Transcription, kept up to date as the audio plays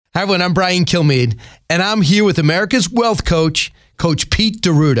Hi, everyone. I'm Brian Kilmeade, and I'm here with America's Wealth Coach, Coach Pete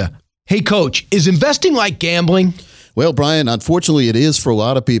D'Arruda. Hey, Coach, is investing like gambling? Well, Brian, unfortunately, it is for a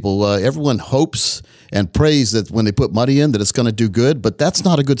lot of people. Everyone hopes and prays that when they put money in that it's going to do good, but that's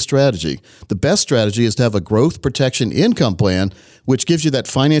not a good strategy. The best strategy is to have a growth protection income plan, which gives you that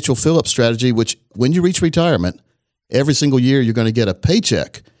financial fill-up strategy, which when you reach retirement, every single year you're going to get a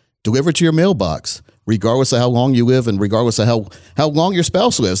paycheck delivered to your mailbox, regardless of how long you live and regardless of how long your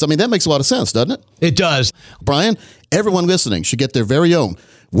spouse lives. I mean, that makes a lot of sense, doesn't it? It does. Brian, everyone listening should get their very own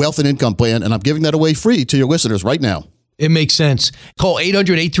wealth and income plan, and I'm giving that away free to your listeners right now. It makes sense. Call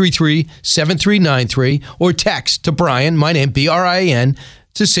 800-833-7393 or text to Brian, my name, B-R-I-A-N,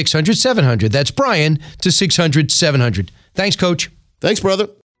 to 600-700. That's Brian to 600-700. Thanks, Coach. Thanks, brother.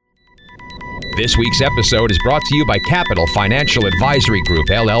 This week's episode is brought to you by Capital Financial Advisory Group,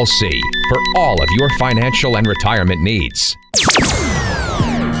 LLC, for all of your financial and retirement needs.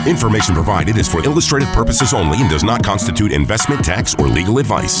 Information provided is for illustrative purposes only and does not constitute investment, tax, or legal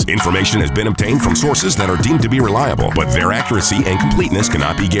advice. Information has been obtained from sources that are deemed to be reliable, but their accuracy and completeness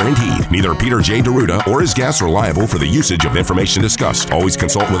cannot be guaranteed. Neither Peter J. D'Arruda or his guests are liable for the usage of information discussed. Always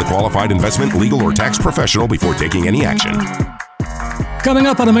consult with a qualified investment, legal, or tax professional before taking any action. Coming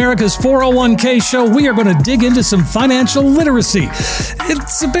up on America's 401k show, we are going to dig into some financial literacy.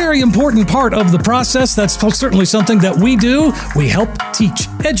 It's a very important part of the process. That's certainly something that we do. We help teach,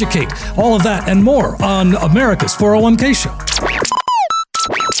 educate, all of that and more on America's 401k show.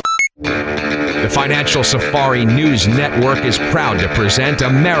 The Financial Safari News Network is proud to present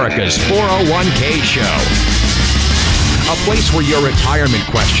America's 401k show. A place where your retirement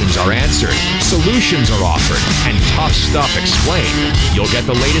questions are answered, solutions are offered, and tough stuff explained. You'll get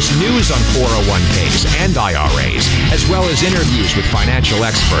the latest news on 401ks and IRAs, as well as interviews with financial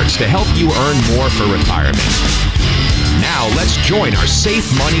experts to help you earn more for retirement. Now let's join our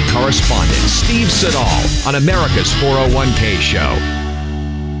Safe Money correspondent, Steve Siddall, on America's 401k show.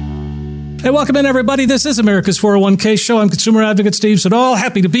 Hey, welcome in, everybody. This is America's 401k show. I'm consumer advocate Steve Siddall.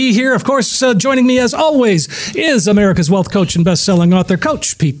 Happy to be here. Of course, joining me as always is America's wealth coach and best-selling author,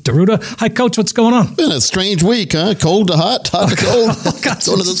 Coach Pete D'Arruda. Hi, Coach. What's going on? Been a strange week, huh? Cold to hot, hot to cold. It's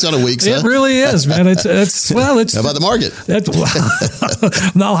one of those kind of weeks, huh? It really is, man. It's How about the market?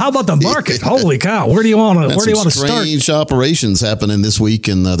 No, how about the market? Holy cow! Where do you want to start? Strange operations happening this week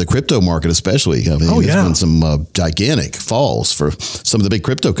in the crypto market, especially. I mean, there's been some gigantic falls for some of the big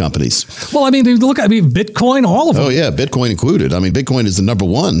crypto companies. Well, I mean, look at Bitcoin, all of them. Oh, yeah, Bitcoin included. I mean, Bitcoin is the number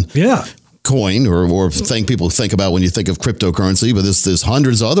one coin or thing people think about when you think of cryptocurrency, but there's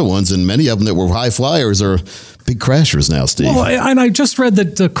hundreds of other ones, and many of them that were high flyers are big crashers now, Steve. Well, and I just read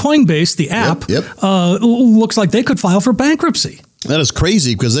that Coinbase, the app, looks like they could file for bankruptcy. That is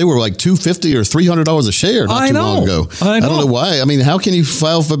crazy because they were like $250 or $300 a share not too long ago. I don't know why. I mean, how can you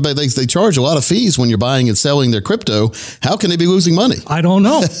file for? They charge a lot of fees when you're buying and selling their crypto. How can they be losing money? I don't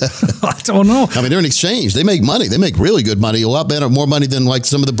know. I don't know. I mean, they're an exchange. They make money. They make really good money. A lot better, more money than like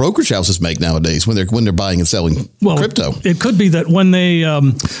some of the brokerage houses make nowadays when they're buying and selling crypto. It could be that when they,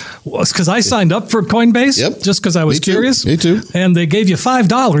 because I signed up for Coinbase just because I was curious. Me too. And they gave you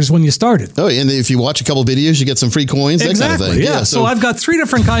 $5 when you started. Oh, and if you watch a couple of videos, you get some free coins. Exactly. That kind of thing. Yeah. So I've got three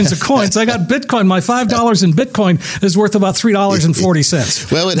different kinds of coins. I got Bitcoin. My $5 in Bitcoin is worth about $3.40.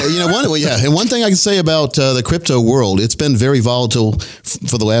 Well, and one thing I can say about the crypto world, it's been very volatile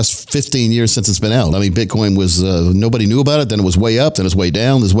for the last 15 years since it's been out. I mean, Bitcoin was, nobody knew about it. Then it was way up, then it's way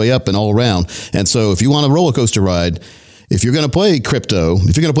down, it's way up and all around. And so if you want a roller coaster ride, if you're going to play crypto,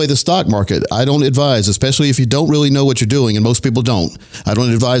 if you're going to play the stock market, I don't advise, especially if you don't really know what you're doing, and most people don't, I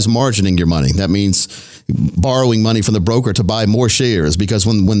don't advise margining your money. That means borrowing money from the broker to buy more shares, because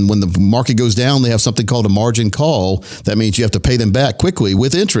when the market goes down, they have something called a margin call. That means you have to pay them back quickly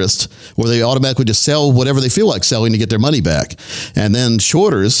with interest, or they automatically just sell whatever they feel like selling to get their money back. And then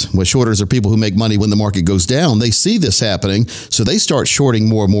shorters are people who make money when the market goes down. They see this happening, so they start shorting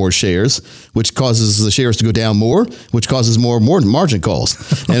more and more shares, which causes the shares to go down more, which causes more and more margin calls.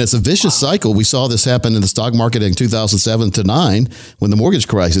 And it's a vicious cycle. We saw this happen in the stock market in 2007 to 2009 when the mortgage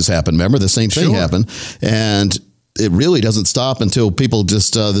crisis happened. Remember, the same thing happened. And it really doesn't stop until people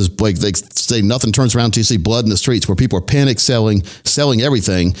just, they say nothing turns around until you see blood in the streets, where people are panic selling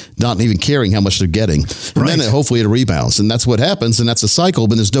everything, not even caring how much they're getting. And then hopefully it rebounds. And that's what happens. And that's a cycle,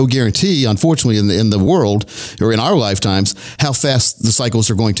 but there's no guarantee, unfortunately, in the world or in our lifetimes, how fast the cycles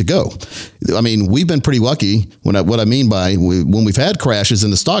are going to go. I mean, we've been pretty lucky. What I mean by when we've had crashes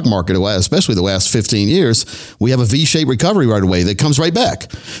in the stock market, especially the last 15 years, we have a V-shaped recovery right away that comes right back.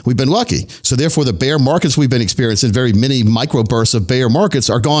 We've been lucky. So therefore, the bear markets we've been experiencing even very mini microbursts of bear markets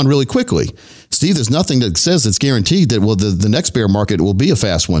are gone really quickly. Steve, there's nothing that says it's guaranteed that the next bear market will be a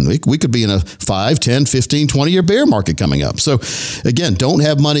fast one. We could be in a 5, 10, 15, 20-year bear market coming up. So, again, don't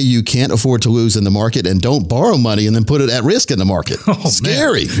have money you can't afford to lose in the market, and don't borrow money and then put it at risk in the market.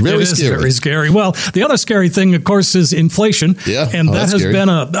 Scary. Very scary. Very scary. Well, the other scary thing, of course, is inflation. Yeah. And that has scary. been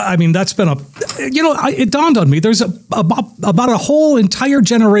it dawned on me, there's about a whole entire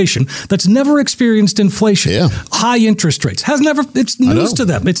generation that's never experienced inflation. Yeah. High interest rates. It's news to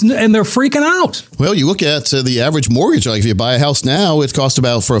them. And they're freaking out. Well, you look at the average mortgage. Like if you buy a house now, it costs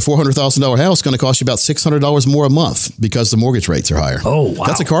about, for a $400,000 house, going to cost you about $600 more a month because the mortgage rates are higher. Oh, wow.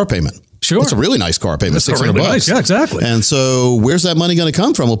 That's a car payment. Sure. That's a really nice car payment, $600. Really nice. Yeah, exactly. And so where's that money going to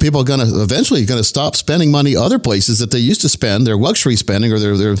come from? Well, people are going to eventually stop spending money other places that they used to spend, their luxury spending or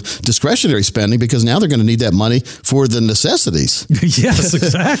their discretionary spending, because now they're going to need that money for the necessities. Yes,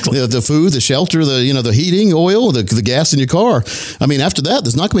 exactly. The food, the shelter, the heating, oil, the gas in your car. I mean, after that,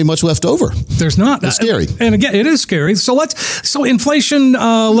 there's not going to be much left over. There's not. It's scary. And again, it is scary. So inflation,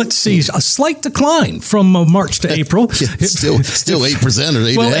 let's see, a slight decline from March to April. Still 8% or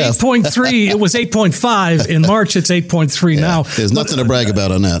 8.5%. Well, 8.3. It was 8.5 in March. It's 8.3 now. There's nothing to brag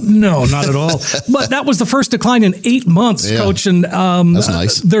about on that. No, not at all. But that was the first decline in 8 months, Coach. And that's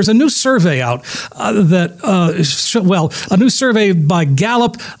nice. There's a new survey out a new survey by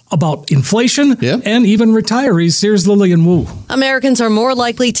Gallup about inflation and even retirees. Here's Lillian Wu. Americans are more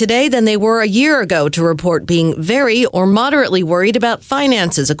likely today than they were a year ago to report being very or moderately worried about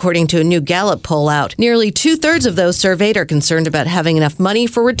finances, according to a new Gallup poll out. Nearly 2/3 of those surveyed are concerned about having enough money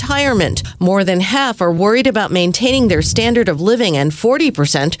for retirement. More than half are worried about maintaining their standard of living, and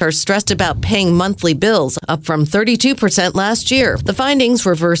 40% are stressed about paying monthly bills, up from 32% last year. The findings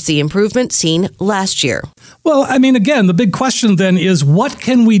reverse the improvement seen last year. Well, I mean, again, the big question then is, what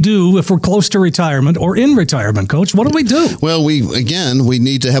can we do if we're close to retirement or in retirement, Coach? What do we do? Well, we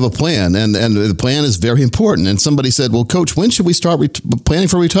need to have a plan, and the plan is very important. And somebody said, well, Coach, when should we start planning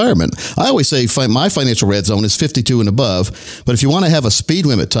for retirement? I always say my financial red zone is 52 and above, but if you want to have a speed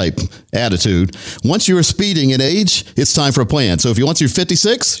limit type attitude, once you're speeding in age, it's time for a plan. So once you're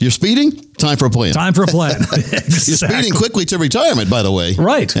 56, you're speeding, time for a plan. Time for a plan. Exactly. You're speeding quickly to retirement, by the way.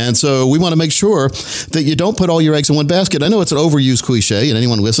 Right. And so we want to make sure that you don't put all your eggs in one basket. I know it's an overused cliche, and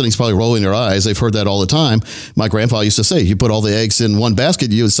anyone listening is probably rolling their eyes. They've heard that all the time. My grandpa used to say, you put all the eggs in one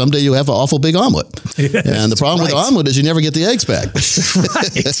basket, someday you'll have an awful big omelet. Yes, and the problem with the omelet is you never get the eggs back.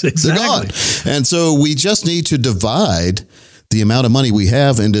 Right, exactly. They're gone. And so we just need to divide the amount of money we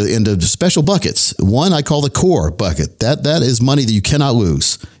have into special buckets. One I call the core bucket. That is money that you cannot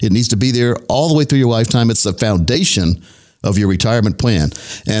lose. It needs to be there all the way through your lifetime. It's the foundation of your retirement plan.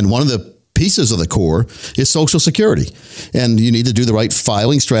 And one of the pieces of the core is Social Security. And you need to do the right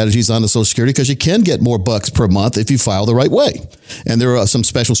filing strategies on the Social Security, because you can get more bucks per month if you file the right way. And there are some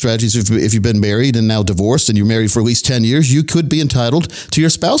special strategies. If you've been married and now divorced and you're married for at least 10 years, you could be entitled to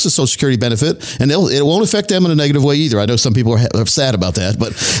your spouse's Social Security benefit, and it won't affect them in a negative way either. I know some people are sad about that,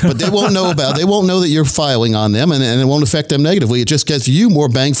 but they won't know that you're filing on them, and it won't affect them negatively. It just gets you more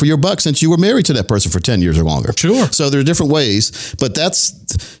bang for your buck since you were married to that person for 10 years or longer. Sure. So there are different ways, but that's,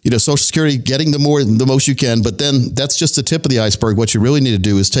 Social Security, getting the most you can, but then that's just the tip of the iceberg. What you really need to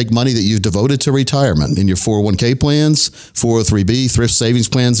do is take money that you've devoted to retirement in your 401k plans, 403b, thrift savings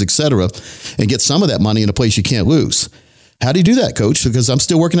plans, etc., and get some of that money in a place you can't lose. How do you do that, Coach? Because I'm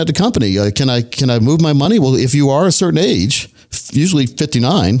still working at the company. Can I move my money? Well, if you are a certain age, usually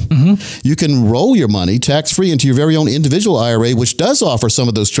 59, you can roll your money tax-free into your very own individual IRA, which does offer some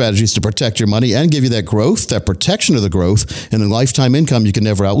of those strategies to protect your money and give you that growth, that protection of the growth, and a lifetime income you can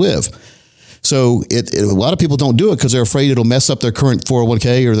never outlive. So a lot of people don't do it because they're afraid it'll mess up their current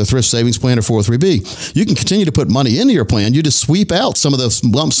 401k or the thrift savings plan or 403b. You can continue to put money into your plan. You just sweep out some of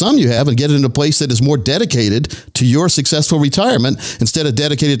the lump sum you have and get it in a place that is more dedicated to your successful retirement instead of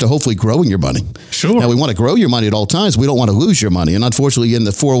dedicated to hopefully growing your money. Sure. Now, we want to grow your money at all times. We don't want to lose your money. And unfortunately, in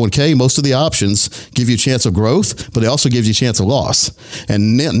the 401k, most of the options give you a chance of growth, but they also give you a chance of loss.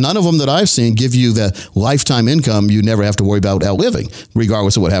 And none of them that I've seen give you the lifetime income you never have to worry about outliving,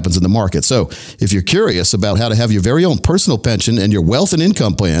 regardless of what happens in the market. So if you're curious about how to have your very own personal pension and your wealth and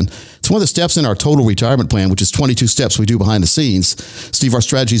income plan, it's one of the steps in our total retirement plan, which is 22 steps we do behind the scenes. Steve, our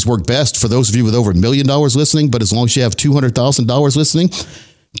strategies work best for those of you with over $1 million listening, but as long as you have $200,000 listening,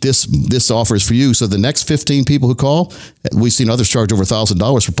 this offer is for you. So the next 15 people who call, we've seen others charge over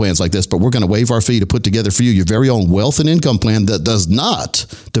 $1,000 for plans like this, but we're going to waive our fee to put together for you your very own wealth and income plan that does not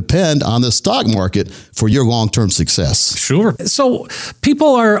depend on the stock market for your long-term success. Sure. So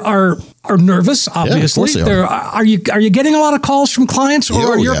people are are nervous, obviously. Yeah, of course they are. Are you getting a lot of calls from clients, or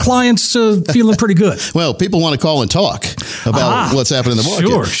are your clients feeling pretty good? Well, people want to call and talk about what's happening in the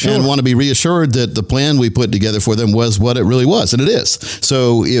market, sure. and want to be reassured that the plan we put together for them was what it really was, and it is.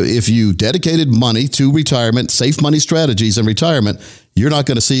 So if you dedicated money to retirement, safe money strategies in retirement, you're not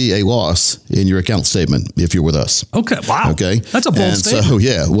going to see a loss in your account statement if you're with us. Okay, wow. Okay. That's a bold statement. So,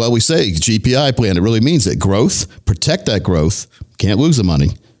 yeah, well, we say GPI plan, it really means that growth, protect that growth, can't lose the money.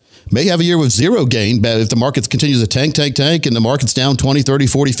 May have a year with zero gain, but if the market continues to tank, and the market's down 20, 30,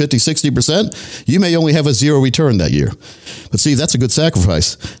 40, 50, 60%, you may only have a zero return that year. But see, that's a good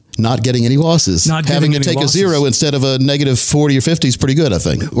sacrifice. Not getting any losses. Having to take a zero instead of a negative 40 or 50 is pretty good, I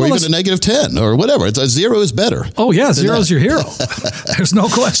think. Or even a negative 10 or whatever. A zero is better. Oh, yeah. Zero is your hero. There's no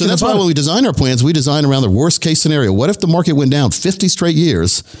question. So that's why when we design our plans, we design around the worst case scenario. What if the market went down 50 straight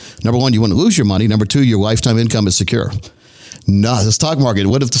years? Number one, you wouldn't lose your money. Number two, your lifetime income is secure. No, the stock market.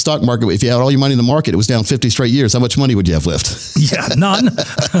 What if the stock market, if you had all your money in the market, it was down 50 straight years? How much money would you have left? Yeah, none.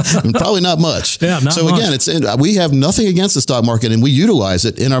 Probably not much. Yeah, not so much. Again, we have nothing against the stock market, and we utilize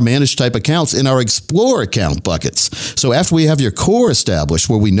it in our managed type accounts, in our Explore account buckets. So after we have your core established,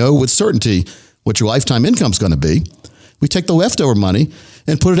 where we know with certainty what your lifetime income is going to be, we take the leftover money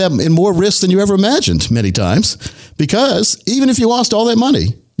and put it in more risk than you ever imagined many times. Because even if you lost all that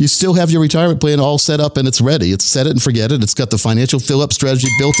money, you still have your retirement plan all set up and it's ready. It's set it and forget it. It's got the financial fill-up strategy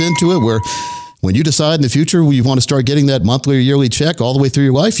built into it, where when you decide in the future you want to start getting that monthly or yearly check all the way through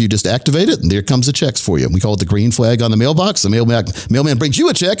your life, you just activate it and there comes the checks for you. We call it the green flag on the mailbox. The mailman brings you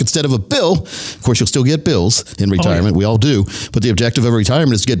a check instead of a bill. Of course, you'll still get bills in retirement. Oh, yeah. We all do. But the objective of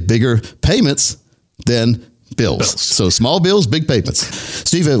retirement is to get bigger payments than bills. So small bills, big payments.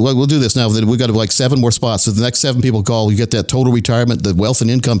 Steve, we'll do this now. We've got like 7 more spots. So the next 7 people call, you get that total retirement, the wealth and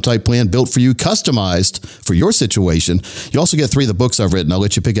income type plan built for you, customized for your situation. You also get 3 of the books I've written. I'll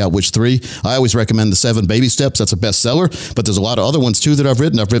let you pick out which 3. I always recommend the 7 Baby Steps. That's a bestseller, but there's a lot of other ones too that I've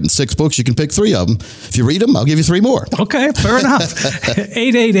written. I've written 6 books. You can pick 3 of them. If you read them, I'll give you 3 more. Okay, fair enough.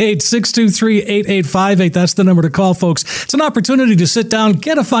 888-623-8858. That's the number to call, folks. It's an opportunity to sit down,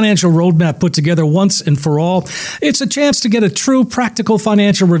 get a financial roadmap put together once and for all. It's a chance to get a true practical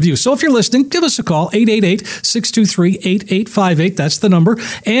financial review. So if you're listening, give us a call, 888-623-8858. That's the number.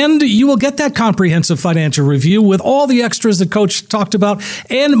 And you will get that comprehensive financial review with all the extras that Coach talked about.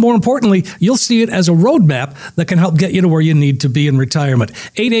 And more importantly, you'll see it as a roadmap that can help get you to where you need to be in retirement.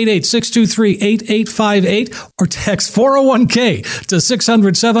 888-623-8858 or text 401k to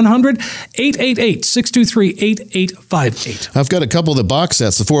 600-700, 888-623-8858. I've got a couple of the box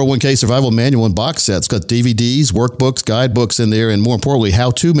sets, the 401k Survival Manual and box sets. It's got DVDs, workbooks, guidebooks in there, and more importantly,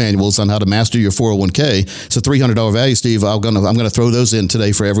 how-to manuals on how to master your 401k. It's a $300 value, Steve. I'm going to throw those in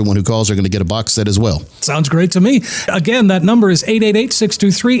today for everyone who calls. They're going to get a box set as well. Sounds great to me. Again, that number is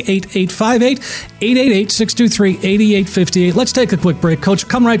 888-623-8858, 888-623-8858. Let's take a quick break, Coach.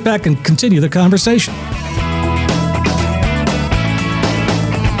 Come right back and continue the conversation.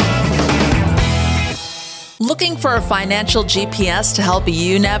 Looking for a financial GPS to help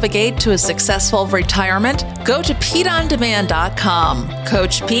you navigate to a successful retirement? Go to PeteOnDemand.com.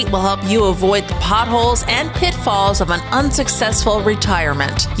 Coach Pete will help you avoid the potholes and pitfalls of an unsuccessful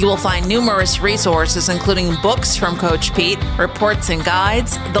retirement. You will find numerous resources, including books from Coach Pete, reports and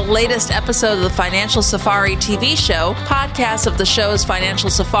guides, the latest episode of the Financial Safari TV show, podcasts of the shows Financial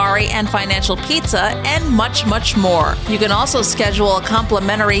Safari and Financial Pizza, and much, much more. You can also schedule a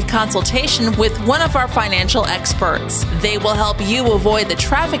complimentary consultation with one of our financial experts. They will help you avoid the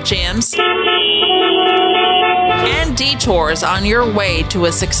traffic jams and detours on your way to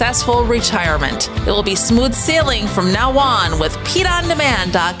a successful retirement. It will be smooth sailing from now on with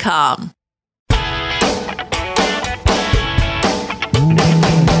PeteOnDemand.com.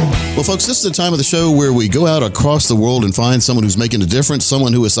 Well, folks, this is the time of the show where we go out across the world and find someone who's making a difference,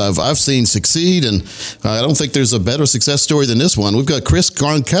 someone who I've seen succeed, and I don't think there's a better success story than this one. We've got Chris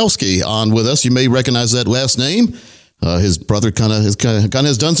Gronkowski on with us. You may recognize that last name. His brother kind of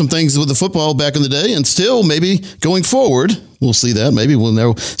has done some things with the football back in the day, and still maybe going forward, we'll see that. Maybe we'll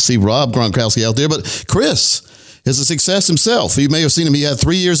never see Rob Gronkowski out there, but Chris is a success himself. You may have seen him. He had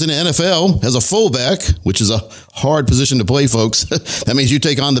 3 years in the NFL as a fullback, which is a hard position to play, folks. That means you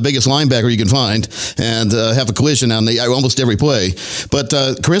take on the biggest linebacker you can find and have a collision on almost every play. But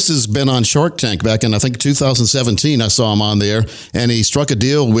Chris has been on Shark Tank back in, I think, 2017. I saw him on there, and he struck a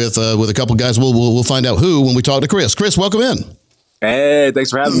deal with a couple guys. We'll find out who when we talk to Chris. Chris, welcome in. Hey, thanks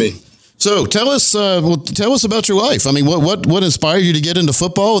for having me. So tell us about your life. I mean, what inspired you to get into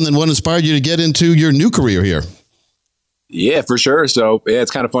football, and then what inspired you to get into your new career here? Yeah, for sure. So, yeah,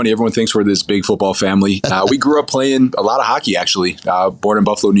 it's kind of funny. Everyone thinks we're this big football family. We grew up playing a lot of hockey, actually. Born in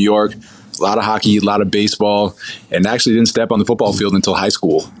Buffalo, New York. A lot of hockey, a lot of baseball, and actually didn't step on the football field until high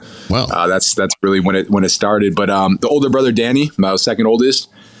school. Wow. That's really when it started. But the older brother, Danny, my second oldest,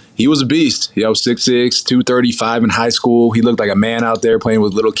 he was a beast. 6'6", 235 in high school. He looked like a man out there playing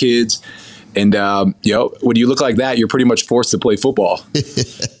with little kids. And, when you look like that, you're pretty much forced to play football.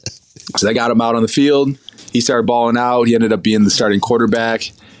 So they got him out on the field. He started balling out. He ended up being the starting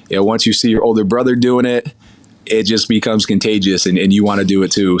quarterback. Once you see your older brother doing it, it just becomes contagious, and you want to do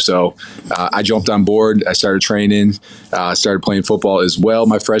it too. So I jumped on board. I started training, started playing football as well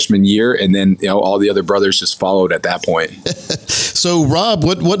my freshman year, and then all the other brothers just followed at that point. So Rob,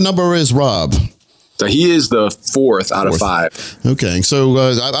 what number is Rob? So he is the fourth out of five. Okay, so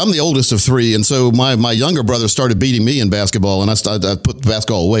I'm the oldest of three, and so my younger brother started beating me in basketball, and I put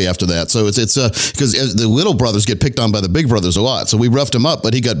basketball away after that. So it's because the little brothers get picked on by the big brothers a lot. So we roughed him up,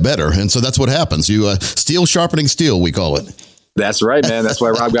 but he got better, and so that's what happens. You steel sharpening steel, we call it. That's right, man. That's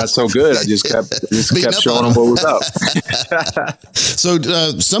why Rob got so good. I just kept showing him what was up. So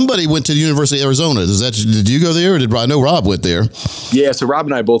somebody went to the University of Arizona. Did you go there, or I know Rob went there? Yeah, so Rob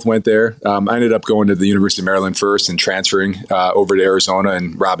and I both went there. I ended up going to the University of Maryland first and transferring over to Arizona,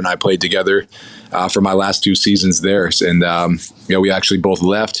 and Rob and I played together for my last 2 seasons there. And we actually both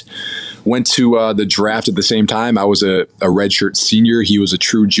left. Went to the draft at the same time. I was a redshirt senior. He was a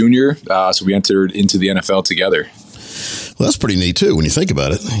true junior. So we entered into the NFL together. Well, that's pretty neat too when you think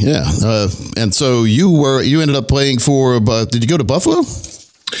about it. Yeah. And so you ended up playing for. Did you go to Buffalo?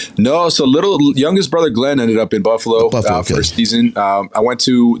 No. So youngest brother Glenn ended up in Buffalo, okay. For a season. I went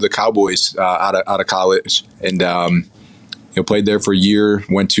to the Cowboys out of college and played there for a year.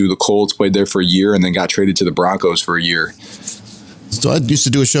 Went to the Colts, played there for a year, and then got traded to the Broncos for a year. So I used to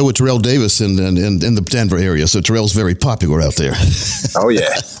do a show with Terrell Davis in the Denver area. So Terrell's very popular out there. Oh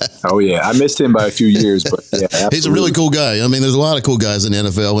yeah. I missed him by a few years, but yeah, absolutely. He's a really cool guy. I mean, there's a lot of cool guys in the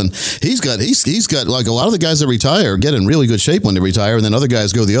NFL, and he's got like a lot of the guys that retire get in really good shape when they retire, and then other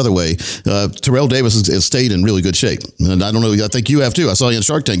guys go the other way. Terrell Davis has stayed in really good shape, and I don't know. I think you have too. I saw you in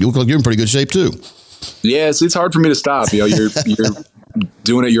Shark Tank. You look like you're in pretty good shape too. Yeah, it's hard for me to stop. You're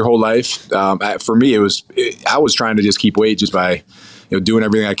doing it your whole life. For me, I was trying to just keep weight just by doing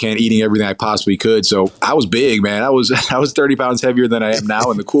everything I can, eating everything I possibly could. So I was big, man. I was 30 pounds heavier than I am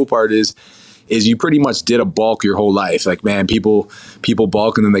now. And the cool part is you pretty much did a bulk your whole life. Like, man, people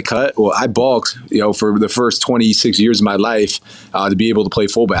bulk and then they cut. Well, I bulked, for the first 26 years of my life to be able to play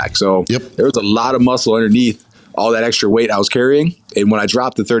fullback. So There was a lot of muscle underneath all that extra weight I was carrying. And when I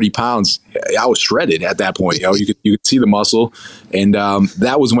dropped the 30 pounds, I was shredded at that point. You could see the muscle. And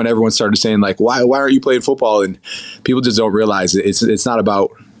that was when everyone started saying, like, why aren't you playing football? And people just don't realize it's not about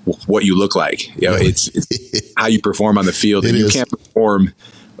what you look like. It's how you perform on the field. And you can't perform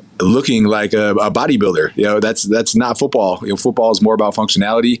looking like a bodybuilder. That's not football. Football is more about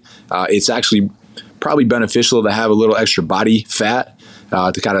functionality. It's actually probably beneficial to have a little extra body fat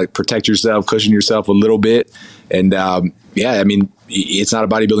to kind of protect yourself, cushion yourself a little bit. And it's not a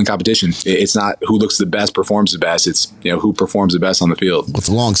bodybuilding competition. It's not who looks the best, performs the best. It's who performs the best on the field. It's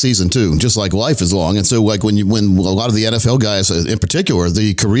a long season too, just like life is long. And so like when a lot of the NFL guys in particular,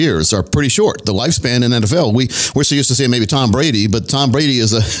 the careers are pretty short. The lifespan in NFL, we're so used to saying maybe Tom Brady, but Tom Brady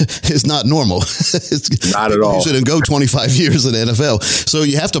is not normal. Not at all. You shouldn't go 25 years in the NFL. So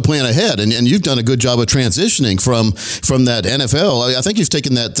you have to plan ahead, and you've done a good job of transitioning from that NFL. I think you've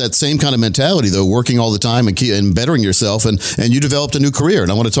taken that same kind of mentality though, working all the time and bettering yourself, and you developed a new career,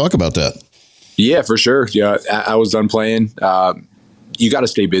 and I want to talk about that. Yeah, for sure. Yeah, I was done playing. You got to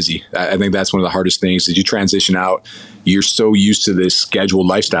stay busy. I think that's one of the hardest things. As you transition out, you're so used to this scheduled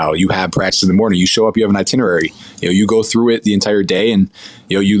lifestyle. You have practice in the morning. You show up, you have an itinerary. You go through it the entire day, and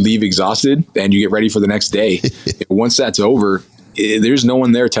you leave exhausted, and you get ready for the next day. Once that's over, there's no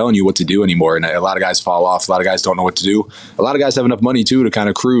one there telling you what to do anymore. And a lot of guys fall off. A lot of guys don't know what to do. A lot of guys have enough money too to kind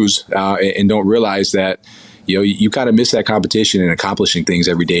of cruise and don't realize that you kind of miss that competition and accomplishing things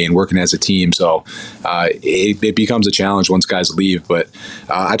every day and working as a team. So it becomes a challenge once guys leave. But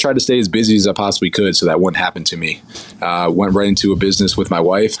I tried to stay as busy as I possibly could so that wouldn't happen to me. Went right into a business with my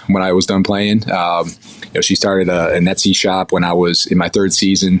wife when I was done playing. She started a Etsy shop when I was in my third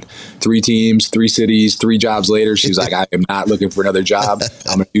season. 3 teams, 3 cities, 3 jobs later. She was like, I am not looking for another job.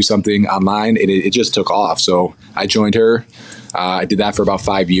 I'm going to do something online. And it just took off. So I joined her. I did that for about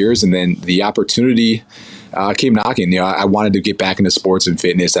 5 years. And then the opportunity came knocking. I wanted to get back into sports and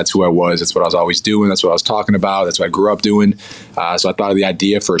fitness. That's who I was. That's what I was always doing. That's what I was talking about. That's what I grew up doing. So I thought of the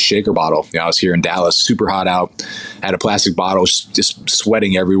idea for a shaker bottle. I was here in Dallas, super hot out. I had a plastic bottle, just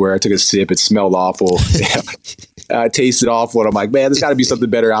sweating everywhere. I took a sip. It smelled awful. tasted awful. And I'm like, man, there's got to be something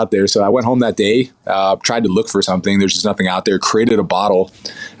better out there. So I went home that day, tried to look for something. There's just nothing out there. Created a bottle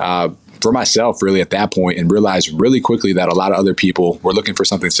for myself, really, at that point, and realized really quickly that a lot of other people were looking for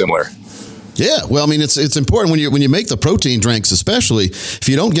something similar. Yeah, well, I mean, it's important when you make the protein drinks, especially if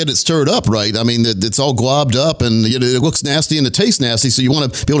you don't get it stirred up right. I mean, it's all globbed up and it looks nasty and it tastes nasty, so you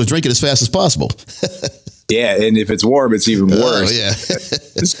want to be able to drink it as fast as possible. Yeah, and if it's warm, it's even worse. Oh, yeah.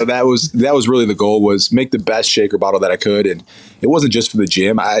 So that was really the goal, was make the best shaker bottle that I could. And it wasn't just for the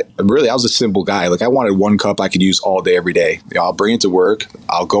gym. I was a simple guy. Like, I wanted one cup I could use all day, every day. I'll bring it to work.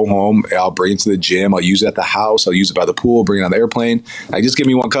 I'll go home. I'll bring it to the gym. I'll use it at the house. I'll use it by the pool, bring it on the airplane. Just give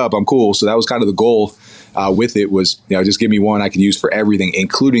me one cup. I'm cool. So that was kind of the goal with it, was, just give me one I can use for everything,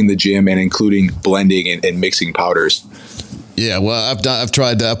 including the gym and including blending and mixing powders. Yeah, well, I've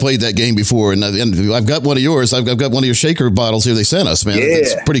tried. I played that game before, and I've got one of yours. I've got one of your shaker bottles here. They sent us, man. Yeah,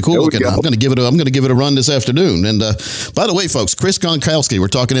 it's pretty cool looking. I'm going to give it a run this afternoon. And by the way, folks, Chris Gronkowski, we're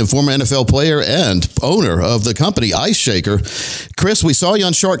talking to him, former NFL player and owner of the company Ice Shaker. Chris, we saw you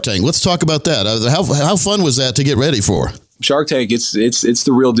on Shark Tank. Let's talk about that. How fun was that to get ready for? Shark Tank, it's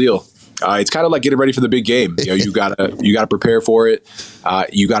the real deal. It's kind of like getting ready for the big game. You gotta prepare for it.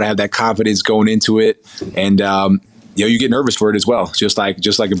 You gotta have that confidence going into it, and you get nervous for it as well, just like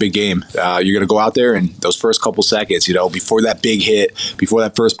a big game. You're going to go out there, and those first couple seconds, before that big hit, before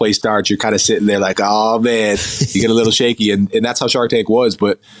that first play starts, you're kind of sitting there like, oh, man, you get a little shaky. And that's how Shark Tank was.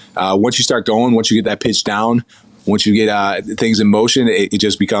 But once you start going, once you get that pitch down, once you get things in motion, it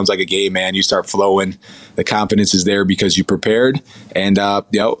just becomes like a game, man. You start flowing. The confidence is there because you prepared. And,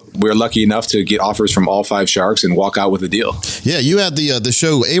 we're lucky enough to get offers from all 5 Sharks and walk out with a deal. Yeah, you had the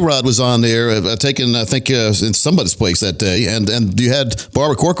show. A-Rod was on there, taking, I think, in somebody's place that day. And you had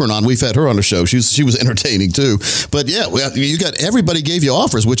Barbara Corcoran on. We've had her on the show. She was entertaining, too. But, yeah, you got everybody gave you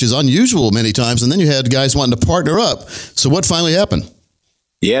offers, which is unusual many times. And then you had guys wanting to partner up. So what finally happened?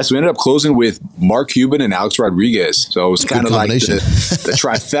 Yeah, so we ended up closing with Mark Cuban and Alex Rodriguez. So it was kind of like the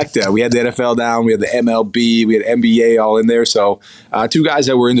trifecta. We had the NFL down, we had the MLB, we had NBA all in there. So 2 guys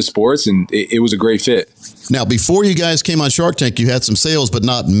that were into sports, and it was a great fit. Now, before you guys came on Shark Tank, you had some sales, but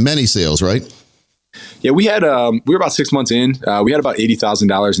not many sales, right? Yeah, we were about 6 months in. We had about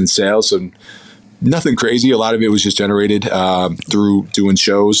 $80,000 in sales, so nothing crazy. A lot of it was just generated through doing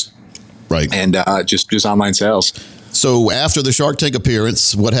shows, right? And just online sales. So after the Shark Tank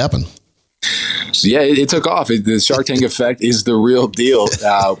appearance, what happened? So yeah, it took off. The Shark Tank effect is the real deal.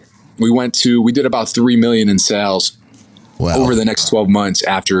 We did about $3 million in sales. Wow. Over the next 12 months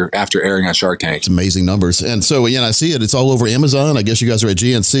after airing on Shark Tank. It's amazing numbers. And so, again, I see it. It's all over Amazon. I guess you guys are at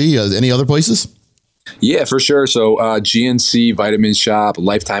GNC. Any other places? Yeah, for sure. So GNC, Vitamin Shop,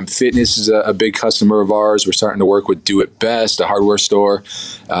 Lifetime Fitness is a big customer of ours. We're starting to work with Do It Best, a hardware store.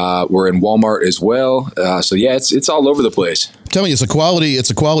 We're in Walmart as well. So yeah, it's all over the place. Tell me, it's a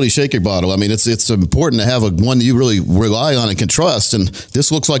quality shaker bottle. I mean, it's important to have one that you really rely on and can trust. And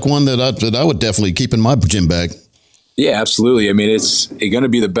this looks like one that I would definitely keep in my gym bag. Yeah, absolutely. I mean, it's going to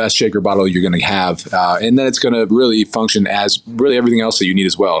be the best shaker bottle you're going to have. And then it's going to really function as really everything else that you need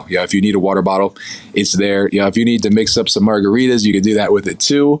as well. Yeah, if you need a water bottle, it's there. Yeah, if you need to mix up some margaritas, you can do that with it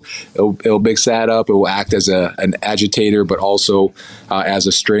too. It'll mix that up. It will act as an agitator, but also as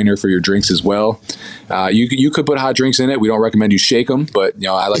a strainer for your drinks as well. You could put hot drinks in it. We don't recommend you shake them, but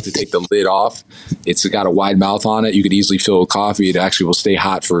I like to take the lid off. It's got a wide mouth on it. You could easily fill with coffee. It actually will stay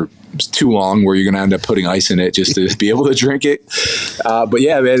hot for too long, where you're going to end up putting ice in it just to be able to drink it. But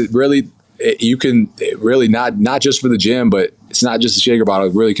yeah, man, you can really not just for the gym, but it's not just a shaker bottle.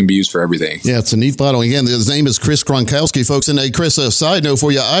 It really can be used for everything. Yeah, it's a neat bottle. Again, his name is Chris Gronkowski, folks. And Chris, a side note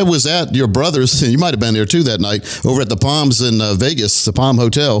for you, I was at your brother's, and you might have been there too that night, over at the Palms in Vegas, the Palm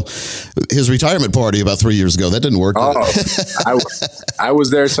Hotel, his retirement party about 3 years ago. That didn't work. Oh, I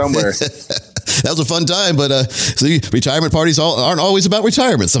was there somewhere. That was a fun time, but see, retirement parties aren't always about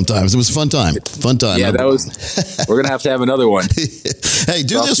retirement sometimes. It was a fun time. Yeah, we're going to have another one. Hey,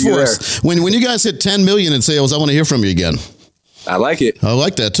 do this for us. When you guys hit 10 million in sales, I want to hear from you again. I like it. I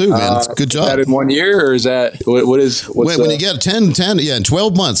like that too, man. It's a good job. Is that in 1 year, or is that when you get 10, in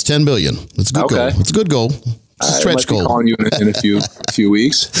 12 months, 10 billion. It's a good goal. It's a good goal. It's a stretch goal. Calling you in a few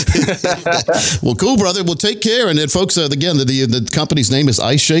weeks. Well, cool, brother. Well, take care. And then, folks, again, the company's name is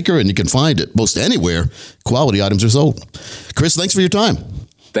Ice Shaker, and you can find it most anywhere quality items are sold. Chris, thanks for your time.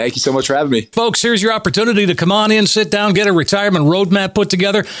 Thank you so much for having me. Folks, here's your opportunity to come on in, sit down, get a retirement roadmap put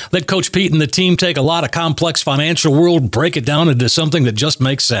together. Let Coach Pete and the team take a lot of complex financial world, break it down into something that just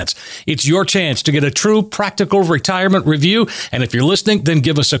makes sense. It's your chance to get a true practical retirement review. And if you're listening, then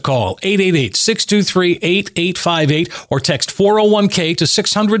give us a call, 888-623-8858, or text 401k to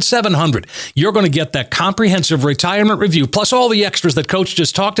 600-700. You're going to get that comprehensive retirement review, plus all the extras that Coach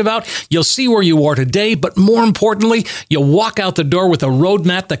just talked about. You'll see where you are today, but more importantly, you'll walk out the door with a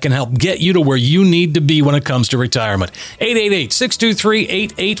roadmap that can help get you to where you need to be when it comes to retirement.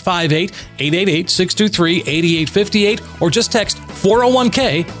 888-623-8858, 888-623-8858, or just text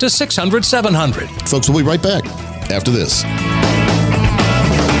 401k to 600-700. Folks, we'll be right back after this.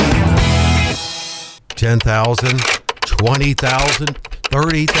 10,000, 20,000,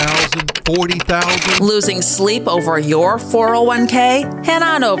 30,000, 40,000. Losing sleep over your 401k? Head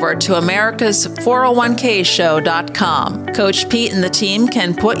on over to America's 401kshow.com. Coach Pete and the team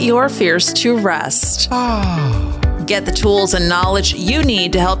can put your fears to rest. Get the tools and knowledge you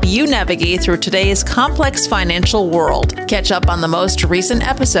need to help you navigate through today's complex financial world. Catch up on the most recent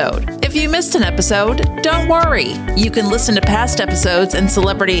episode. If you missed an episode, don't worry. You can listen to past episodes and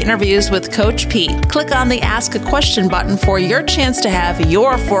celebrity interviews with Coach Pete. Click on the Ask a Question button for your chance to have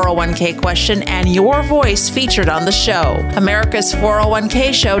your 401k question and your voice featured on the show. America's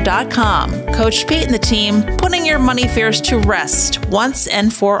 401kshow.com. Coach Pete and the team, putting your money fears to rest once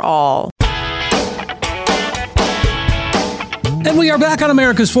and for all. And we are back on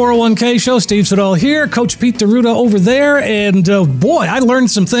America's 401k show. Steve Siddall here, Coach Pete D'Arruda over there. And boy, I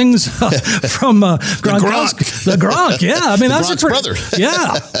learned some things from Gronkowski. The Gronk, yeah. I mean, that's Gronk's brother.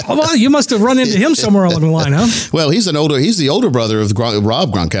 Yeah. Well, you must have run into him somewhere along the line, huh? Well, he's the older brother of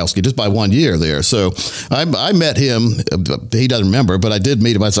Rob Gronkowski, just by 1 year there. So I met him. He doesn't remember, but I did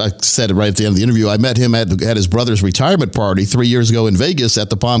meet him. I said it right at the end of the interview. I met him at his brother's retirement party 3 years ago in Vegas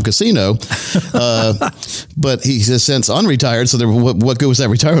at the Palm Casino. But he has since unretired. So what good was that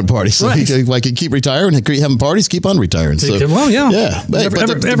retirement party? So right. he could keep retiring, having parties, keep on retiring. So, well, yeah.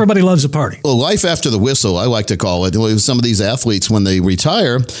 Everybody loves a party. Well, life after the whistle, I like to call it. Some of these athletes, when they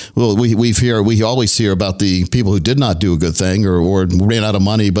retire, well, we always hear about the people who did not do a good thing or ran out of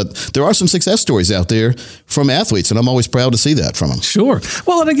money. But there are some success stories out there from athletes, and I'm always proud to see that from them. Sure.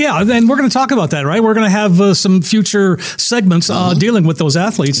 Well, and we're going to talk about that, right? We're going to have some future segments dealing with those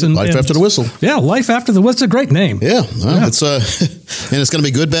athletes. Life after the whistle. Yeah, Life after the whistle. It's a great name. Yeah. It's and it's going to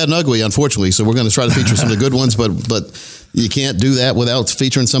be good, bad, and ugly, unfortunately. So we're going to try to feature some of the good ones, but you can't do that without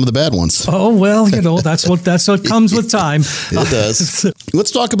featuring some of the bad ones. Oh, well, that's what comes with time. It does.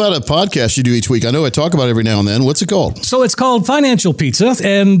 Let's talk about a podcast you do each week. I know I talk about it every now and then. What's it called? So it's called Financial Pizza,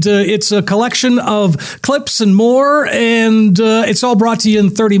 and it's a collection of clips and more, and it's all brought to you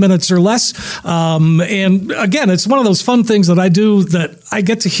in 30 minutes or less. And again, it's one of those fun things that I do that I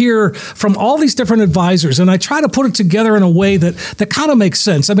get to hear from all these different advisors, and I try to put it together in a way that kind of makes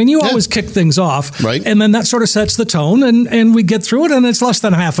sense. I mean, you always kick things off, right? And then that sort of sets the tone, and we get through it, and it's less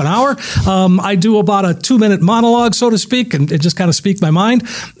than half an hour. I do about a 2-minute monologue, so to speak, and just kind of speak my mind,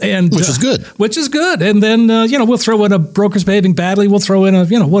 and which is good. And then we'll throw in a broker's behaving badly. We'll throw in a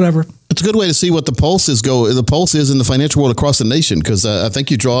whatever. It's a good way to see what the pulse is in the financial world across the nation, because I think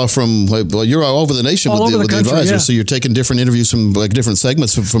you draw from, you're all over the nation with the advisors, yeah. So you're taking different interviews from different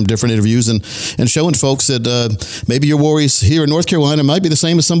segments from different interviews and showing folks that maybe your worries here in North Carolina might be the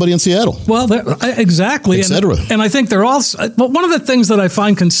same as somebody in Seattle. Well, exactly. Et cetera. And I think they're also, one of the things that I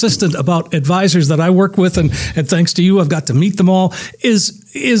find consistent about advisors that I work with, and thanks to you, I've got to meet them all,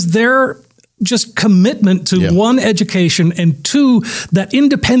 is their just commitment to one, education, and two, that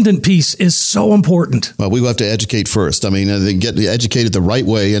independent piece is so important. Well, we have to educate first. I mean, they get educated the right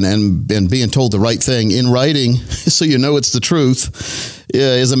way and being told the right thing in writing so you know it's the truth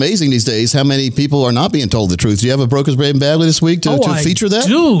is amazing these days. How many people are not being told the truth? Do you have a Broker's Behaving Badly this week to feature that?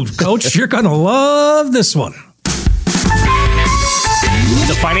 Dude, Coach, you're going to love this one.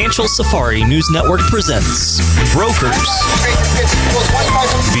 The Financial Safari News Network presents Brokers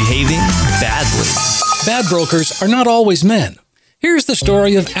Behaving Badly. Bad brokers are not always men. Here's the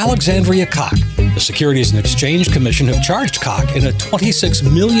story of Alexandria Koch. The Securities and Exchange Commission have charged Koch in a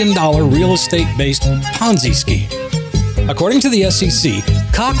 $26 million real estate-based Ponzi scheme. According to the SEC,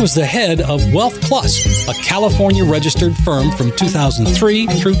 Koch was the head of Wealth Plus, a California-registered firm from 2003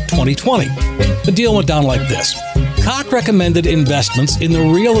 through 2020. The deal went down like this. Koch recommended investments in the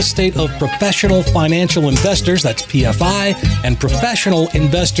real estate of Professional Financial Investors, that's PFI, and Professional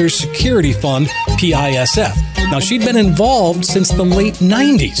Investors Security Fund, PISF. Now, she'd been involved since the late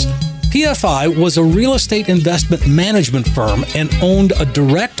 90s. PFI was a real estate investment management firm and owned a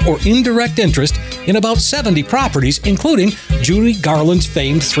direct or indirect interest in about 70 properties, including Judy Garland's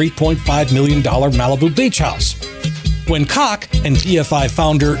famed $3.5 million Malibu beach house. When Koch and PFI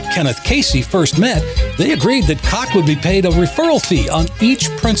founder Kenneth Casey first met, they agreed that Koch would be paid a referral fee on each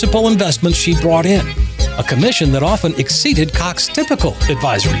principal investment she brought in, a commission that often exceeded Koch's typical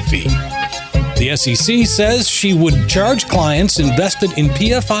advisory fee. The SEC says she would charge clients invested in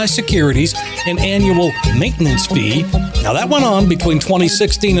PFI securities an annual maintenance fee. Now, that went on between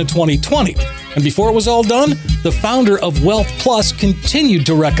 2016 and 2020. And before it was all done, the founder of Wealth Plus continued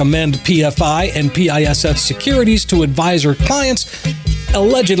to recommend PFI and PISF securities to advisor clients,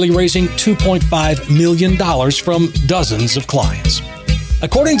 allegedly raising $2.5 million from dozens of clients.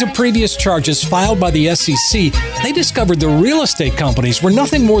 According to previous charges filed by the SEC, they discovered the real estate companies were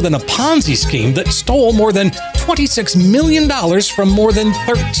nothing more than a Ponzi scheme that stole more than $26 million from more than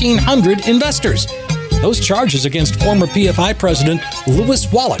 1,300 investors. Those charges against former PFI president Louis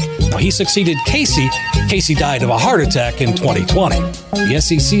Wallach. Now, he succeeded Casey. Casey died of a heart attack in 2020. The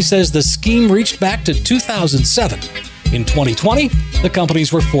SEC says the scheme reached back to 2007. In 2020, the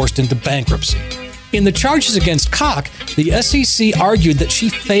companies were forced into bankruptcy. In the charges against Koch, the SEC argued that she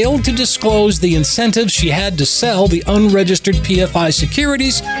failed to disclose the incentives she had to sell the unregistered PFI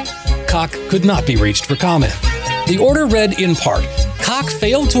securities. Koch could not be reached for comment. The order read in part, Koch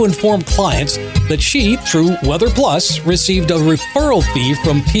failed to inform clients that she, through Weather Plus, received a referral fee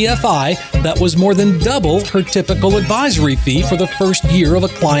from PFI that was more than double her typical advisory fee for the first year of a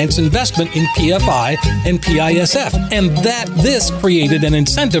client's investment in PFI and PISF, and that this created an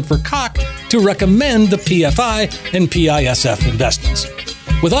incentive for Koch to recommend the PFI and PISF investments.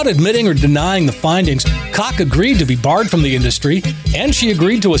 Without admitting or denying the findings, Koch agreed to be barred from the industry, and she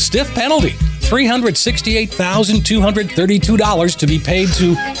agreed to a stiff penalty, $368,232 to be paid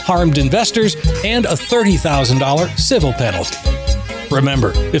to harmed investors, and a $30,000 civil penalty.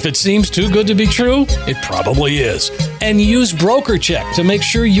 Remember, if it seems too good to be true, it probably is. And use BrokerCheck to make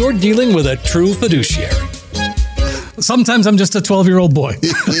sure you're dealing with a true fiduciary. Sometimes I'm just a 12-year-old boy.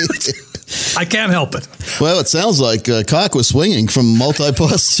 I can't help it. Well, it sounds like Koch was swinging from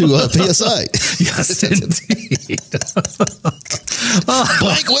multi-plus to PSI. Yes, indeed.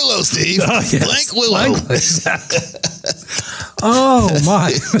 Blank Willow, Steve. Yes. Blank Willow. Exactly. Oh,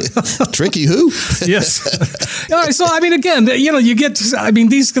 my. Tricky who? Yes. All right. So, I mean, again, you know, you get to, I mean,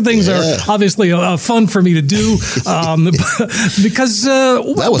 these things are obviously fun for me to do because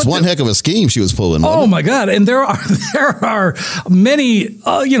that was one heck of a scheme she was pulling. Oh, my God. And there are many,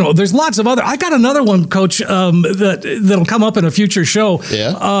 you know, there's lots of other. I got another one, Coach, that'll come up in a future show.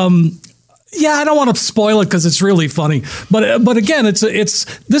 Yeah. Yeah, I don't want to spoil it because it's really funny. But again, it's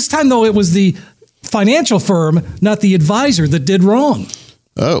this time, though, it was the financial firm, not the advisor, that did wrong.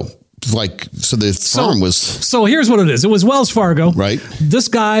 Oh, like, so the firm was... So here's what it is. It was Wells Fargo. Right. This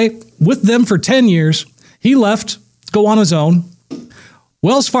guy with them for 10 years. He left, go on his own.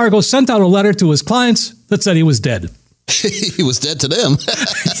 Wells Fargo sent out a letter to his clients that said he was dead. He was dead to them.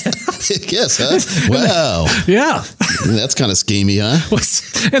 Yes, huh? Wow. Yeah. That's kind of schemy, huh?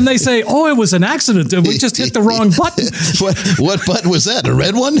 And they say, oh, it was an accident. We just hit the wrong button. What button was that? A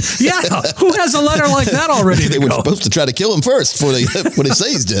red one? Yeah. Who has a letter like that already? They were supposed to try to kill him first before they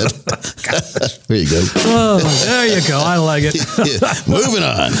say he's dead. There you go. Oh, there you go. I like it. Moving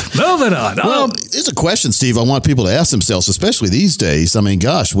on. Well, there's a question, Steve, I want people to ask themselves, especially these days. I mean,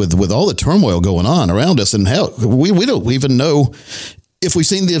 gosh, with all the turmoil going on around us, and hell, we don't even know if we've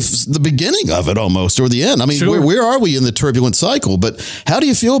seen the beginning of it almost, or the end. I mean, sure. where are we in the turbulent cycle? But how do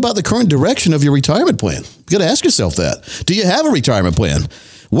you feel about the current direction of your retirement plan? You got to ask yourself that. Do you have a retirement plan?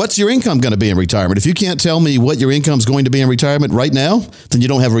 What's your income going to be in retirement? If you can't tell me what your income is going to be in retirement right now, then you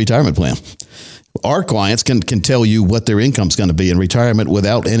don't have a retirement plan. Our clients can tell you what their income's going to be in retirement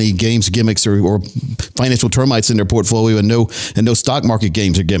without any games, gimmicks, or financial termites in their portfolio, and no stock market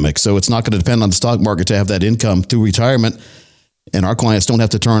games or gimmicks. So it's not going to depend on the stock market to have that income through retirement. And our clients don't have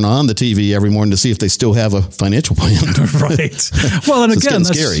to turn on the TV every morning to see if they still have a financial plan. Right. Well, and again,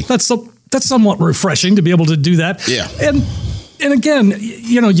 that's somewhat refreshing to be able to do that. Yeah. And again,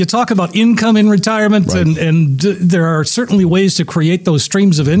 you know, you talk about income in retirement, right. and there are certainly ways to create those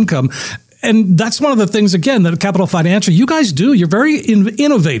streams of income. And that's one of the things, again, that Capital Financial, you guys do. You're very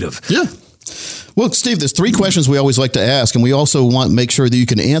innovative. Yeah. Well, Steve, there's 3 questions we always like to ask, and we also want to make sure that you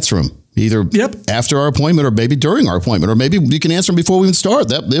can answer them, either after our appointment or maybe during our appointment, or maybe you can answer them before we even start.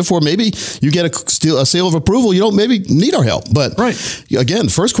 Therefore, maybe you get a seal of approval. You don't maybe need our help. But again,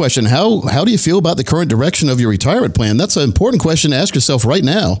 first question, how do you feel about the current direction of your retirement plan? That's an important question to ask yourself right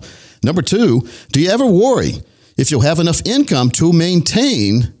now. Number 2, do you ever worry if you'll have enough income to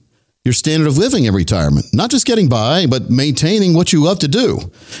maintain your standard of living in retirement. Not just getting by, but maintaining what you love to do.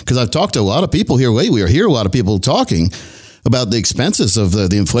 Because I've talked to a lot of people here lately, or hear a lot of people talking about the expenses of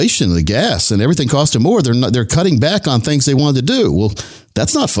the inflation, the gas, and everything costing more. They're cutting back on things they wanted to do. Well,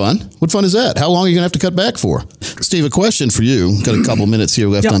 that's not fun. What fun is that? How long are you going to have to cut back for? Steve, a question for you. Got a couple minutes here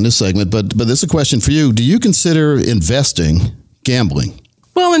left on this segment, but this is a question for you. Do you consider investing gambling?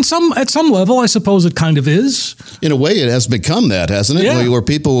 Well, at some level, I suppose it kind of is. In a way, it has become that, hasn't it? Yeah. Where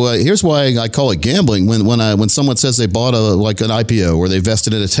people, here's why I call it gambling. When someone says they bought an IPO or they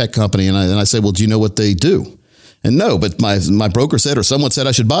invested in a tech company, and I say, well, do you know what they do? And no, but my broker said, or someone said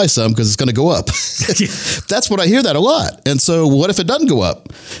I should buy some because it's going to go up. That's what I hear that a lot. And so what if it doesn't go up?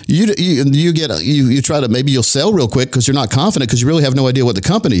 You try to, maybe you'll sell real quick because you're not confident because you really have no idea what the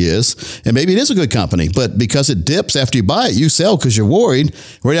company is. And maybe it is a good company, but because it dips after you buy it, you sell because you're worried.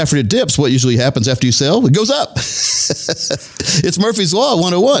 Right after it dips, what usually happens after you sell? It goes up. It's Murphy's Law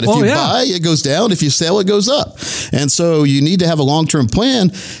 101. If you buy, it goes down. If you sell, it goes up. And so you need to have a long-term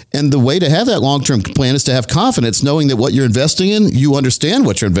plan. And the way to have that long-term plan is to have confidence, knowing that what you're investing in, you understand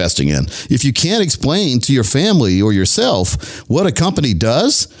what you're investing in. If you can't explain to your family or yourself what a company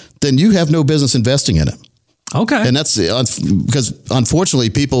does, then you have no business investing in it. Okay. And that's because unfortunately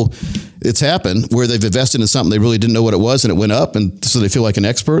it's happened where they've invested in something they really didn't know what it was and it went up, and so they feel like an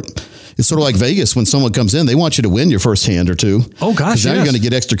expert. It's sort of like Vegas when someone comes in, they want you to win your first hand or two. Oh, gosh, now you're going to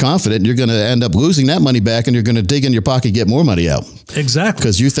get extra confident and you're going to end up losing that money back, and you're going to dig in your pocket and get more money out. Exactly.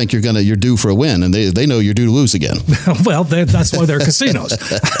 Because you think you're due for a win, and they know you're due to lose again. Well, that's why they're casinos.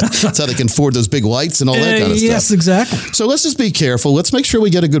 That's how they can afford those big lights and all that kind of stuff. Yes, exactly. So let's just be careful. Let's make sure we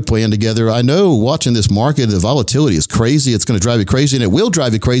get a good plan together. I know watching this market, the volatility is crazy. It's going to drive you crazy, and it will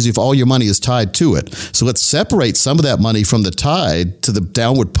drive you crazy if all your money is tied to it. So let's separate some of that money from the tide to the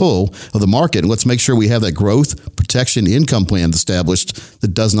downward pull of the market, and let's make sure we have that growth, protection, income plan established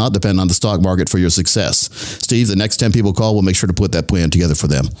that does not depend on the stock market for your success. Steve, the next 10 people call, we'll make sure to put that plan together for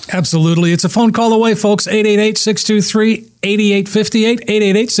them. Absolutely. It's a phone call away, folks. 888-623-8858,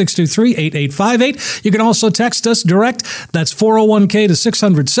 888-623-8858. You can also text us direct. That's 401k to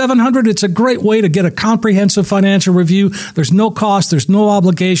 600-700. It's a great way to get a comprehensive financial review. There's no cost. There's no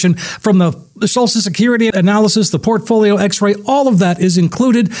obligation. From the Social Security analysis, the portfolio x-ray, all of that is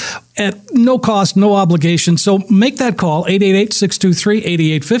included at no cost, no obligation. So make that call,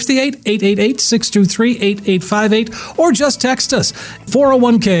 888-623-8858, 888-623-8858, or just text us,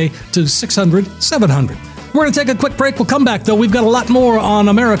 401k to 600-700. We're going to take a quick break. We'll come back, though. We've got a lot more on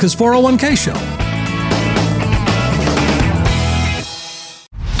America's 401k show.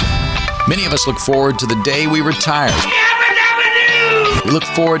 Many of us look forward to the day we retire. We look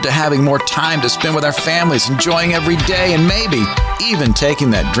forward to having more time to spend with our families, enjoying every day, and maybe even taking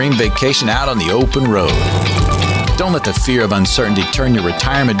that dream vacation out on the open road. Don't let the fear of uncertainty turn your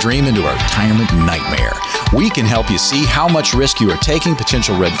retirement dream into a retirement nightmare. We can help you see how much risk you are taking,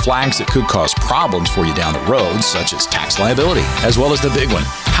 potential red flags that could cause problems for you down the road, such as tax liability, as well as the big one.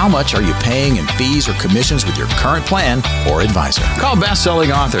 How much are you paying in fees or commissions with your current plan or advisor? Call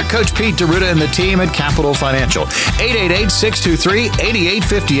best-selling author Coach Pete D'Arruda and the team at Capital Financial.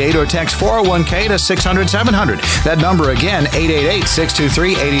 888-623-8858 or text 401k to 600-700. That number again,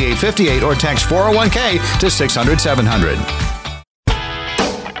 888-623-8858 or text 401k to 600-700.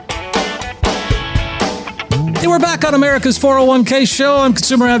 Hey, we're back on America's 401k show. I'm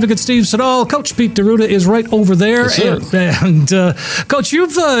consumer advocate Steve Siddall. Coach Pete D'Arruda is right over there. Yes, and Coach,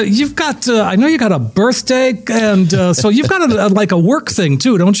 you've got I know you got a birthday, and so you've got a work thing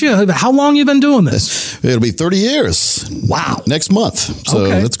too, don't you? How long you been doing this? It'll be 30 years. Wow. Next month. So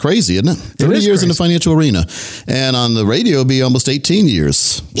that's crazy, isn't it? 30 years crazy. in the financial arena. And on the radio, it'll be almost 18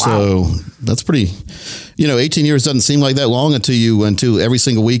 years. Wow. So that's pretty... 18 years doesn't seem like that long until every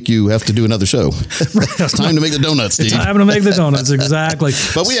single week you have to do another show. It's time to make the donuts, Steve. It's time to make the donuts, exactly.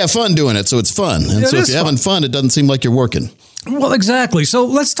 But we have fun doing it, so it's fun. And so if you're having fun, it doesn't seem like you're working. Well, exactly. So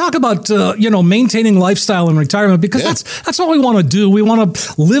let's talk about, maintaining lifestyle in retirement, because that's what we want to do. We want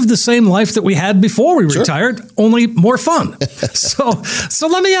to live the same life that we had before we retired, only more fun. So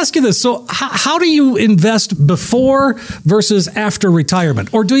let me ask you this. So how do you invest before versus after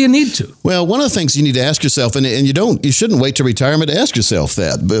retirement, or do you need to? Well, one of the things you need to ask yourself, and you shouldn't wait to retirement to ask yourself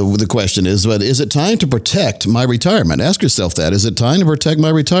that. But the question is it time to protect my retirement? Ask yourself that. Is it time to protect my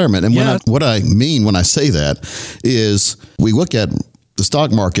retirement? And what I mean when I say that is we look at the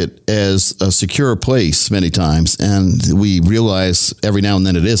stock market as a secure place many times, and we realize every now and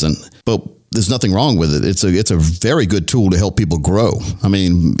then it isn't. But there's nothing wrong with it. It's a very good tool to help people grow. I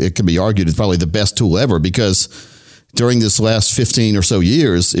mean, it can be argued it's probably the best tool ever because during this last 15 or so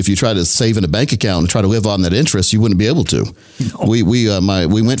years, if you try to save in a bank account and try to live on that interest, you wouldn't be able to. No.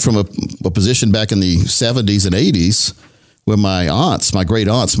 We went from a position back in the 70s and 80s where my great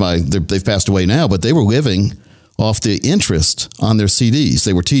aunts, they've passed away now, but they were living off the interest on their CDs.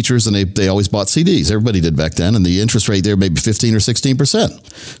 They were teachers and they always bought CDs. Everybody did back then. And the interest rate there may be 15 or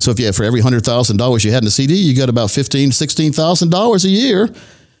 16%. So if you had for every $100,000 you had in a CD, you got about $15,000, $16,000 a year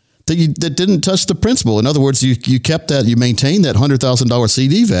that didn't touch the principal. In other words, you kept that, you maintained that $100,000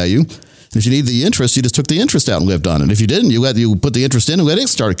 CD value. And if you needed the interest, you just took the interest out and lived on it. If you didn't, you put the interest in and let it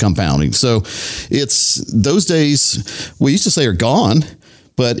start compounding. So it's those days we used to say are gone.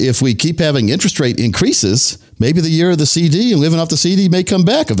 But if we keep having interest rate increases, maybe the year of the CD and living off the CD may come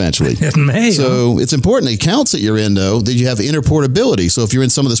back eventually. It may. So it's important, the accounts that you're in, though, that you have interportability. So if you're in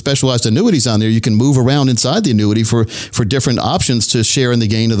some of the specialized annuities on there, you can move around inside the annuity for different options to share in the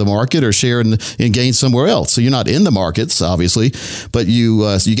gain of the market or share in gain somewhere else. So you're not in the markets, obviously, but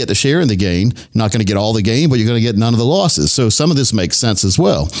you get to share in the gain. You're not going to get all the gain, but you're going to get none of the losses. So some of this makes sense as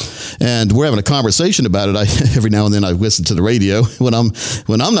well. And we're having a conversation about it. Every now and then I listen to the radio when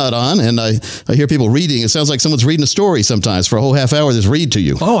I'm not on, and I hear people reading. It sounds like someone's reading a story sometimes for a whole half hour. Just read to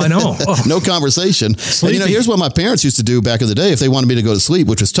you. Oh, I know. Oh. No conversation. Sleepy. And here's what my parents used to do back in the day if they wanted me to go to sleep,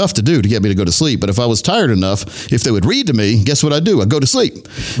 which was tough to do to get me to go to sleep. But if I was tired enough, if they would read to me, guess what I'd do? I'd go to sleep.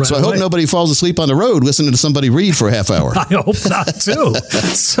 Right, so I hope nobody falls asleep on the road listening to somebody read for a half hour. I hope not, too.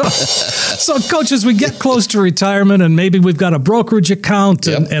 So, Coach, as we get close to retirement and maybe we've got a brokerage account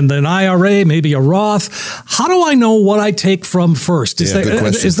and an IRA, maybe a Roth, how do I know what I take from first? Is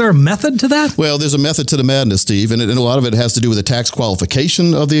there a method to that? Well, there's a method to the madness, Steve, and a lot of it has to do with the tax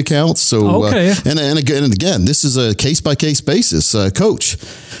qualification of the accounts. So, and again, this is a case-by-case basis. Coach,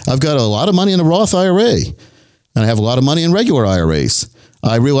 I've got a lot of money in a Roth IRA, and I have a lot of money in regular IRAs.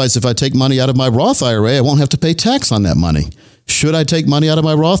 I realize if I take money out of my Roth IRA, I won't have to pay tax on that money. Should I take money out of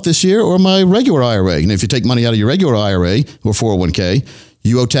my Roth this year or my regular IRA? And if you take money out of your regular IRA or 401k,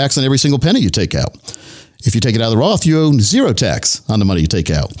 you owe tax on every single penny you take out. If you take it out of the Roth, you owe zero tax on the money you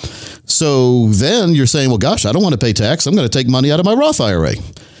take out. So then you're saying, well, gosh, I don't want to pay tax. I'm going to take money out of my Roth IRA.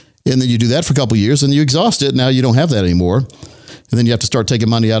 And then you do that for a couple of years and you exhaust it. Now you don't have that anymore. And then you have to start taking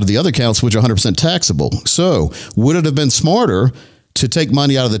money out of the other accounts, which are 100% taxable. So would it have been smarter to take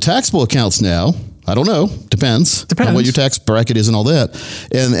money out of the taxable accounts now? I don't know. Depends on what your tax bracket is and all that.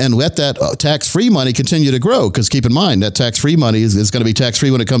 And let that tax-free money continue to grow. Because keep in mind, that tax-free money is going to be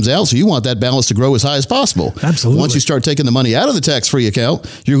tax-free when it comes out. So you want that balance to grow as high as possible. Absolutely. Once you start taking the money out of the tax-free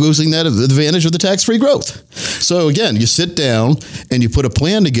account, you're losing that advantage of the tax-free growth. So again, you sit down and you put a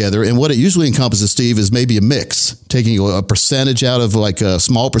plan together. And what it usually encompasses, Steve, is maybe a mix. Taking a percentage out of, like a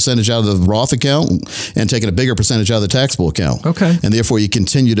small percentage out of the Roth account and taking a bigger percentage out of the taxable account. Okay. And therefore you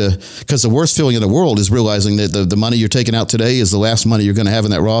continue to, because the worst feeling in the world is realizing that the money you're taking out today is the last money you're going to have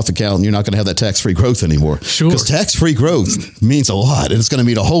in that Roth account, and you're not going to have that tax-free growth anymore. Sure. Because tax-free growth means a lot, and it's going to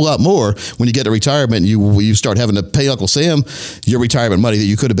mean a whole lot more when you get to retirement and you start having to pay Uncle Sam your retirement money that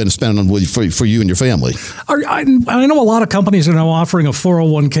you could have been spending on for you and your family. I know a lot of companies are now offering a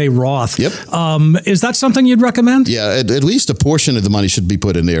 401k Roth. Yep. Is that something you'd recommend? Yeah, at least a portion of the money should be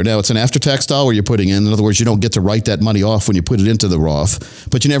put in there. Now, it's an after-tax dollar you're putting in. In other words, you don't get to write that money off when you put it into the Roth,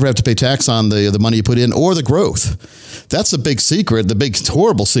 but you never have to pay tax on the money you put in or the growth. That's the big secret, the big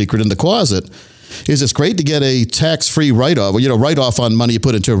horrible secret in the closet, is it's great to get a tax-free write-off, write-off on money you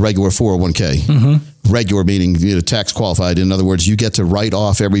put into a regular 401k. Mm-hmm. Regular meaning tax qualified. In other words, you get to write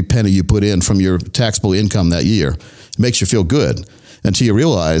off every penny you put in from your taxable income that year. It makes you feel good until you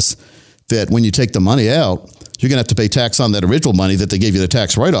realize that when you take the money out, you're going to have to pay tax on that original money that they gave you the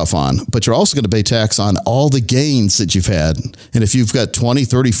tax write-off on, but you're also going to pay tax on all the gains that you've had. And if you've got 20,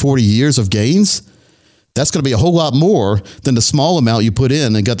 30, 40 years of gains, that's going to be a whole lot more than the small amount you put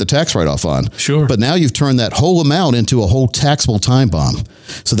in and got the tax write-off on. Sure. But now you've turned that whole amount into a whole taxable time bomb.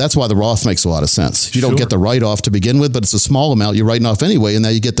 So that's why the Roth makes a lot of sense. You don't get the write-off to begin with, but it's a small amount you're writing off anyway, and now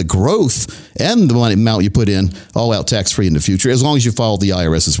you get the growth and the money amount you put in all out tax-free in the future, as long as you follow the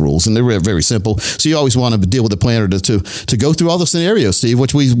IRS's rules. And they're very simple. So you always want to deal with the planner to go through all the scenarios, Steve.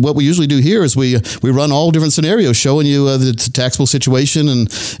 What we usually do here is we run all different scenarios showing you the taxable situation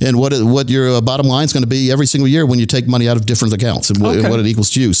and what your bottom line is going to be every single year when you take money out of different accounts and what it equals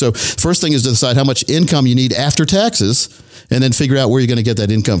to you. So first thing is to decide how much income you need after taxes, and then figure out where you're going to get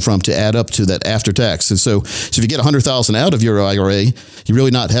that income from to add up to that after tax. And so if you get $100,000 out of your IRA, you're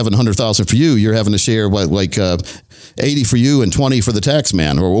really not having $100,000 for you. You're having to share 80 for you and 20 for the tax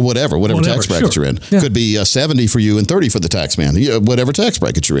man, or whatever tax bracket you're in. Yeah. Could be 70 for you and 30 for the tax man, whatever tax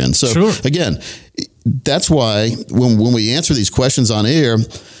bracket you're in. So again, that's why when we answer these questions on air,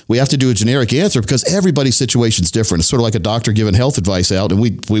 we have to do a generic answer because everybody's situation is different. It's sort of like a doctor giving health advice out, and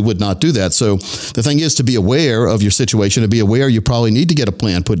we would not do that. So the thing is to be aware of your situation, and be aware you probably need to get a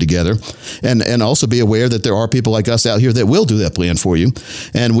plan put together, and also be aware that there are people like us out here that will do that plan for you.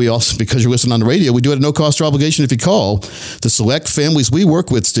 And we also, because you're listening on the radio, we do it at no cost or obligation if you call. The select families we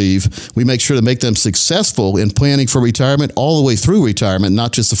work with, Steve, we make sure to make them successful in planning for retirement all the way through retirement,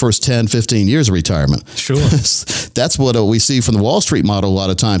 not just the first 10, 15 years of retirement. Sure. That's what we see from the Wall Street model a lot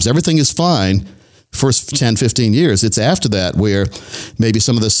of times. Everything is fine first 10, 15 years. It's after that where maybe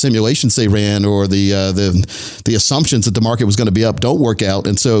some of the simulations they ran or the assumptions that the market was going to be up don't work out.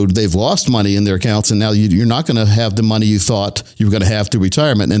 And so they've lost money in their accounts, and now you're not going to have the money you thought you were going to have through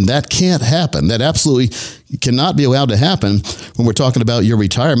retirement. And that can't happen. That absolutely cannot be allowed to happen when we're talking about your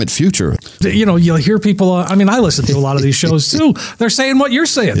retirement future. You'll hear people, I listen to a lot of these shows too. They're saying what you're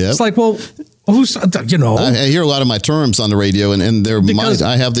saying. Yep. It's like, well, I hear a lot of my terms on the radio, and I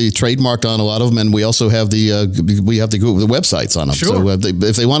have the trademarked on a lot of them, and we also have the websites on them. Sure. So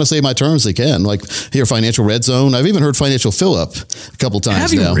if they want to say my terms, they can. Like here, Financial Red Zone. I've even heard Financial Fill Up a couple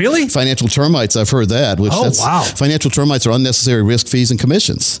times now. Have you really? Financial Termites. I've heard that. Wow. Financial termites are unnecessary risk, fees, and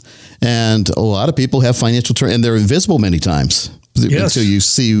commissions, and a lot of people have financial and they're invisible many times. Yes. Until you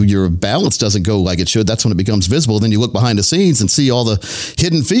see your balance doesn't go like it should, that's when it becomes visible. Then you look behind the scenes and see all the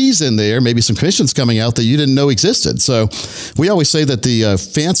hidden fees in there, maybe some commissions coming out that you didn't know existed. So we always say that the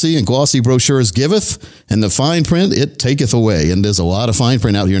fancy and glossy brochures giveth, and the fine print, it taketh away. And there's a lot of fine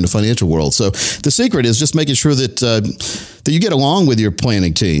print out here in the financial world. So the secret is just making sure that you get along with your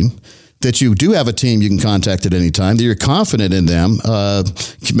planning team, that you do have a team you can contact at any time, that you're confident in them.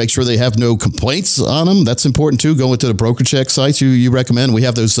 Make sure they have no complaints on them. That's important too. Going to the broker check sites you recommend. We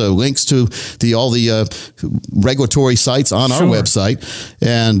have those links to all the regulatory sites on our website.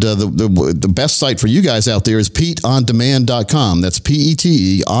 And the best site for you guys out there is PeteOnDemand.com. That's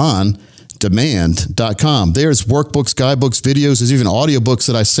PETE on demand.com. There's workbooks, guidebooks, videos. There's even audiobooks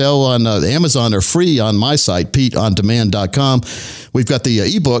that I sell on Amazon. Are free on my site, PeteOnDemand.com. We've got the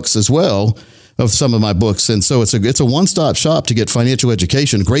ebooks as well of some of my books. And so it's a one-stop shop to get financial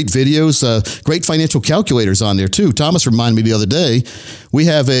education. Great videos, great financial calculators on there too. Thomas reminded me the other day, we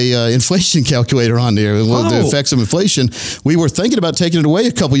have a inflation calculator on there. The effects of inflation. We were thinking about taking it away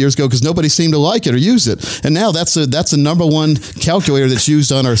a couple years ago because nobody seemed to like it or use it. And now that's the number one calculator that's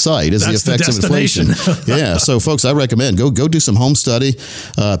used on our site is the effects of inflation. Yeah. So folks, I recommend go do some home study,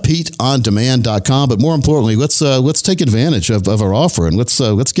 PeteOnDemand.com. But more importantly, let's take advantage of our offer, and let's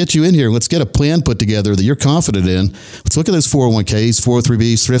get you in here. Let's get a plan put together that you're confident in. Let's look at those 401ks,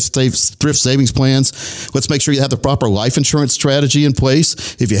 403bs, thrift savings plans. Let's make sure you have the proper life insurance strategy in place.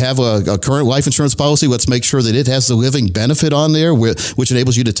 If you have a current life insurance policy, let's make sure that it has the living benefit on there, which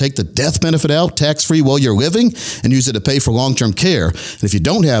enables you to take the death benefit out tax-free while you're living and use it to pay for long-term care. And if you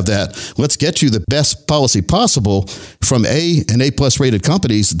don't have that, let's get you the best policy possible from A and A+ rated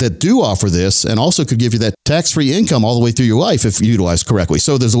companies that do offer this and also could give you that tax-free income all the way through your life if utilized correctly.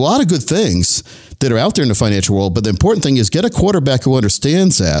 So there's a lot of good things that are out there in the financial world, but the important thing is get a quarterback who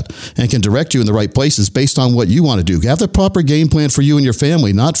understands that and can direct you in the right places based on what you want to do. Have the proper game plan for you and your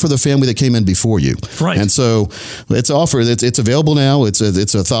family, not for the family that came in before you. Right. And so it's offered. It's available now. It's a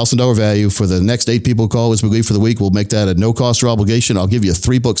 $1,000 value for the next 8 people who call as we leave for the week. We'll make that at no cost or obligation. I'll give you a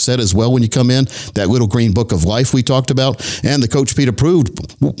 3-book set as well when you come in. That little green book of life we talked about, and the Coach Pete approved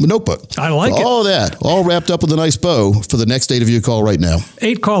notebook. I like it. All that, all wrapped up with a nice bow for the next 8 of you who call right now.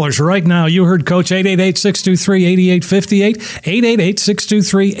 8 callers right now. You heard Coach, 888-623-8858,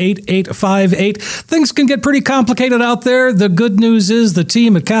 888-623-8858. Things can get pretty complicated out there. The good news is the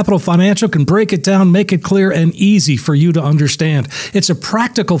team at Capital Financial can break it down, make it clear and easy for you to understand. It's a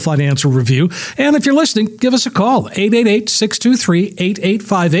practical financial review. And if you're listening, give us a call,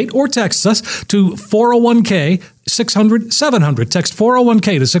 888-623-8858, or text us to 401k 600-700. Text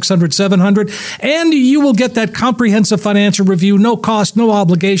 401k to 600-700, and you will get that comprehensive financial review, no cost, no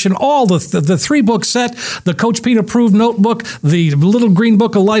obligation, all the 3-book set, the Coach Pete approved notebook, the little green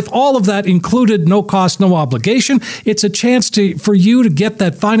book of life, all of that included, no cost, no obligation. It's a chance for you to get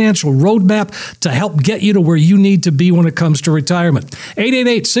that financial roadmap to help get you to where you need to be when it comes to retirement.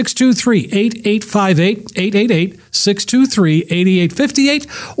 888-623-8858,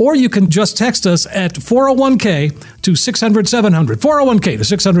 888-623-8858, or you can just text us at 401k to 600-700. 401k to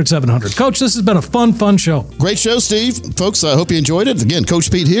 600-700. Coach, this has been a fun show. Great show, Steve. Folks, I hope you enjoyed it. Again,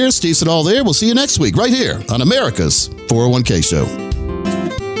 Coach Pete here, Steve Siddall there. We'll see you next week right here on America's 401k Show.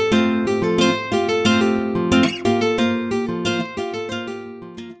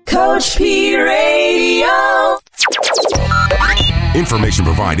 Coach P Radio. Information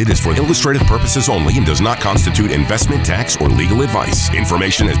provided is for illustrative purposes only and does not constitute investment, tax, or legal advice.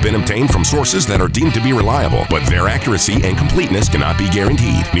 Information has been obtained from sources that are deemed to be reliable, but their accuracy and completeness cannot be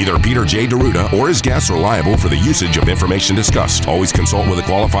guaranteed. Neither Peter J. D'Arruda or his guests are liable for the usage of information discussed. Always consult with a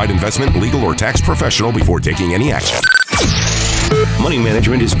qualified investment, legal, or tax professional before taking any action. Money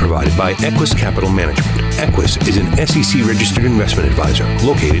management is provided by Equus Capital Management. Equus is an SEC-registered investment advisor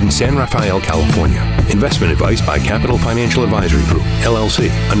located in San Rafael, California. Investment advice by Capital Financial Advisory Group, LLC,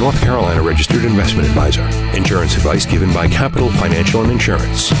 a North Carolina-registered investment advisor. Insurance advice given by Capital Financial and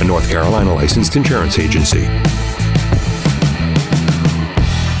Insurance, a North Carolina-licensed insurance agency.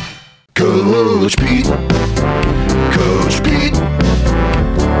 Coach Pete. Coach Pete.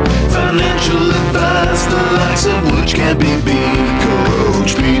 Financial advice, the likes of which can't be beat.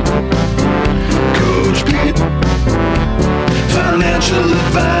 Coach Pete. Coach Pete. Financial